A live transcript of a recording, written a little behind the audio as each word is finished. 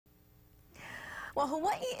Well,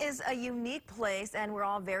 Hawaii is a unique place, and we're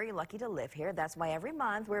all very lucky to live here. That's why every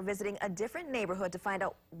month we're visiting a different neighborhood to find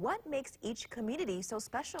out what makes each community so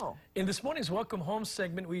special. In this morning's Welcome Home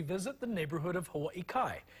segment, we visit the neighborhood of Hawaii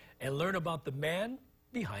Kai and learn about the man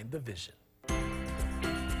behind the vision.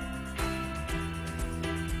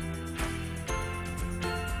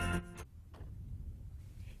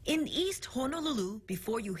 In East Honolulu,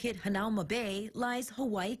 before you hit Hanauma Bay, lies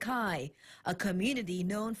Hawaii Kai, a community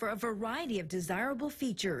known for a variety of desirable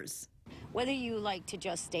features. Whether you like to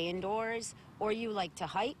just stay indoors, or you like to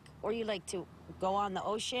hike, or you like to go on the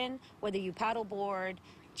ocean, whether you paddleboard,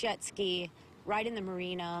 jet ski, ride in the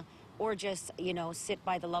marina, or just, sit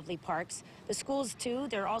by the lovely parks. The schools, too,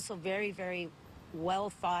 they're also very, very well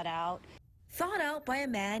thought out. Thought out by a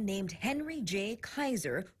man named Henry J.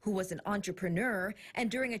 Kaiser, who was an entrepreneur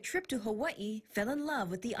and during a trip to Hawaii fell in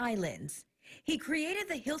love with the islands. He created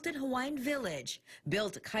the Hilton Hawaiian Village,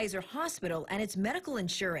 built Kaiser Hospital and its medical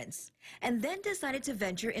insurance, and then decided to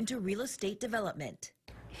venture into real estate development.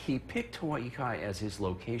 He picked Hawaii Kai as his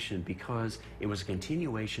location because it was a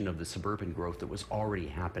continuation of the suburban growth that was already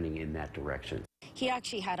happening in that direction. He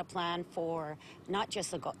actually had a plan for not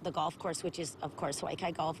just the golf course, which is, of course, Hawaii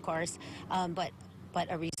Kai Golf Course, but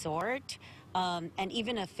a resort and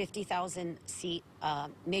even a 50,000-seat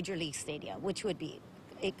Major League Stadium, which would be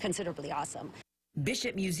considerably awesome.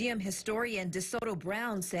 Bishop Museum historian DeSoto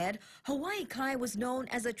Brown said Hawaii Kai was known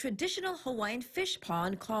as a traditional Hawaiian fish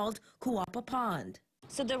pond called Kuapa Pond.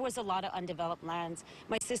 So there was a lot of undeveloped lands.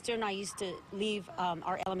 My sister and I used to leave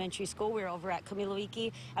our elementary school. We were over at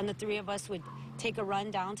Kamiloiki, and the three of us would take a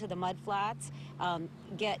run down to the mud flats,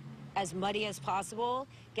 get as muddy as possible,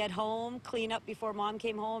 get home, clean up before Mom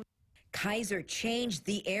came home. Kaiser changed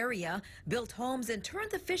the area, built homes, and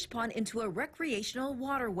turned the fish pond into a recreational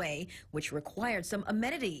waterway, which required some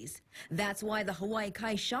amenities. That's why the Hawaii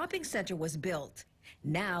Kai Shopping Center was built.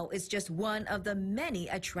 Now it's just one of the many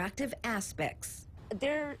attractive aspects.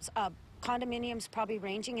 There's condominiums probably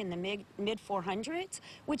ranging in the mid 400s,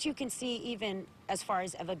 which you can see even as far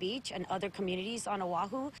as Ewa Beach and other communities on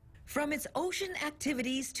Oahu. From its ocean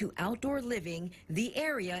activities to outdoor living, the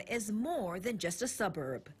area is more than just a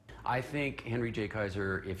suburb. I think Henry J.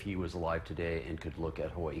 Kaiser, if he was alive today and could look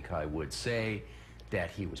at Hawaii Kai, would say that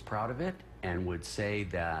he was proud of it and would say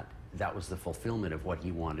that that was the fulfillment of what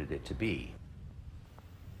he wanted it to be.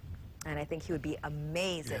 And I think he would be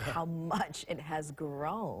amazed at how much it has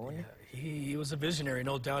grown. Yeah, he was a visionary,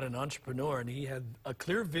 no doubt an entrepreneur, and he had a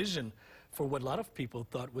clear vision for what a lot of people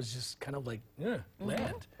thought was just kind of like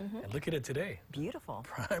land. And look at it today. Beautiful.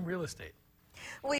 Prime real estate.